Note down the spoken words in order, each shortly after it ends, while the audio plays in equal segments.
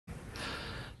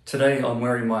Today I'm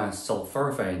wearing my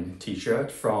sulforaphane t-shirt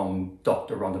from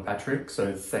Dr. Rhonda Patrick,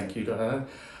 so thank you to her.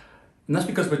 And that's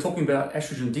because we're talking about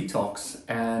estrogen detox,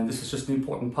 and this is just an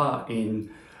important part in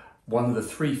one of the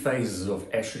three phases of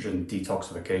estrogen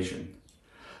detoxification.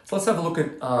 So let's have a look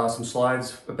at some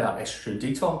slides about estrogen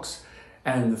detox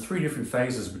and the three different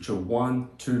phases, which are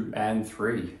 1, 2, and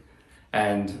 3.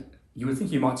 And you would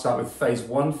think you might start with phase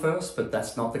 1 first, but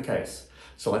that's not the case.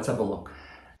 So let's have a look.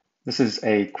 This is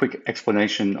a quick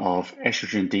explanation of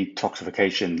estrogen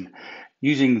detoxification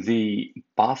using the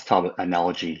bathtub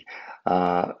analogy,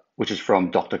 which is from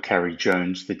Dr. Carrie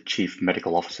Jones, the Chief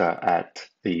Medical Officer at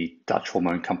the Dutch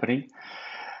hormone company.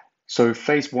 So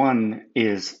phase 1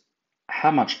 is how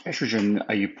much estrogen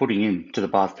are you putting into the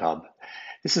bathtub?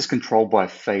 This is controlled by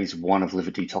phase 1 of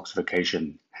liver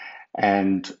detoxification.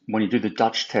 And when you do the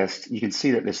Dutch test, you can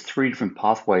see that there's 3 different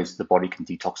pathways the body can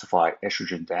detoxify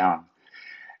estrogen down.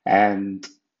 And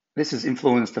this is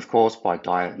influenced, of course, by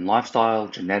diet and lifestyle,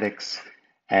 genetics,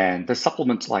 and there's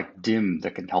supplements like DIM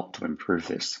that can help to improve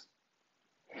this.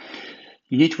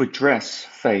 You need to address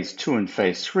phase 2 and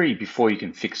phase 3 before you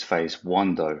can fix phase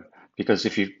 1, though, because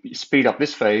if you speed up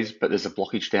this phase, but there's a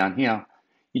blockage down here,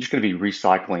 you're just going to be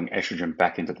recycling estrogen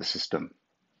back into the system.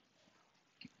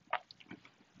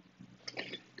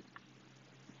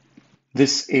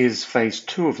 This is phase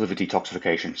 2 of liver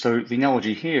detoxification. So the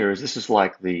analogy here is this is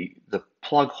like the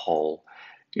plug hole.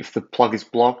 If the plug is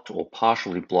blocked or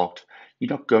partially blocked, you're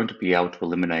not going to be able to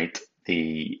eliminate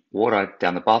the water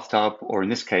down the bathtub, or in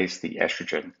this case, the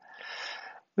estrogen.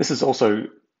 This is also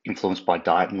influenced by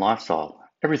diet and lifestyle.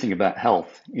 Everything about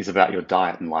health is about your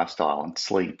diet and lifestyle and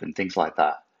sleep and things like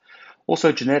that.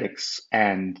 Also genetics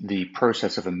and the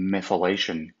process of a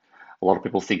methylation. A lot of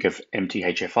people think of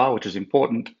MTHFR, which is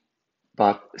important,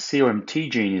 but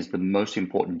COMT gene is the most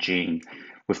important gene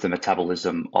with the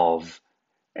metabolism of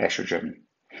estrogen.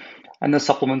 And there's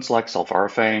supplements like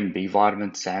sulforaphane, B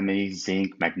vitamin, SAMe,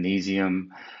 zinc,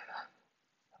 magnesium.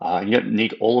 You don't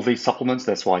need all of these supplements.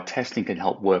 That's why testing can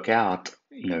help work out,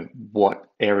 what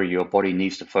area your body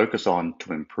needs to focus on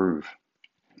to improve.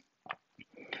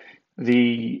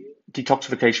 The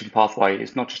detoxification pathway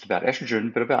is not just about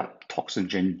estrogen, but about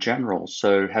toxins in general.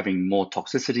 So having more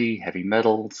toxicity, heavy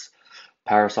metals,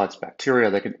 parasites,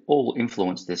 bacteria, they can all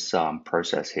influence this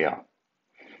process here.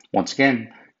 Once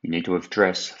again, you need to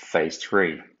address phase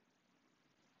 3.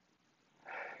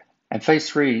 And phase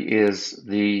 3 is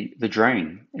the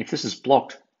drain. If this is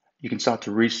blocked, you can start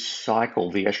to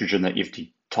recycle the estrogen that you've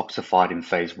detoxified in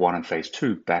phase 1 and phase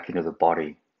 2 back into the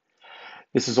body.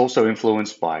 This is also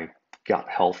influenced by gut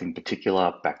health, in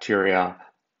particular, bacteria,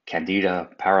 candida,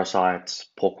 parasites,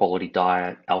 poor quality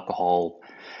diet, alcohol.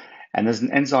 And there's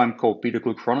an enzyme called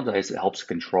beta-glucuronidase that helps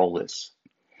control this.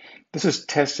 This is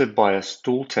tested by a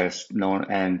stool test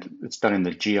and it's done in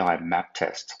the GI map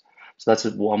test. So that's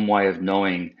one way of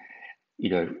knowing,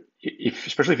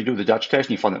 especially if you do the Dutch test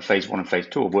and you find that phase 1 and phase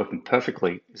 2 are working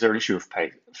perfectly, is there an issue of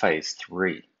phase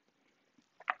 3?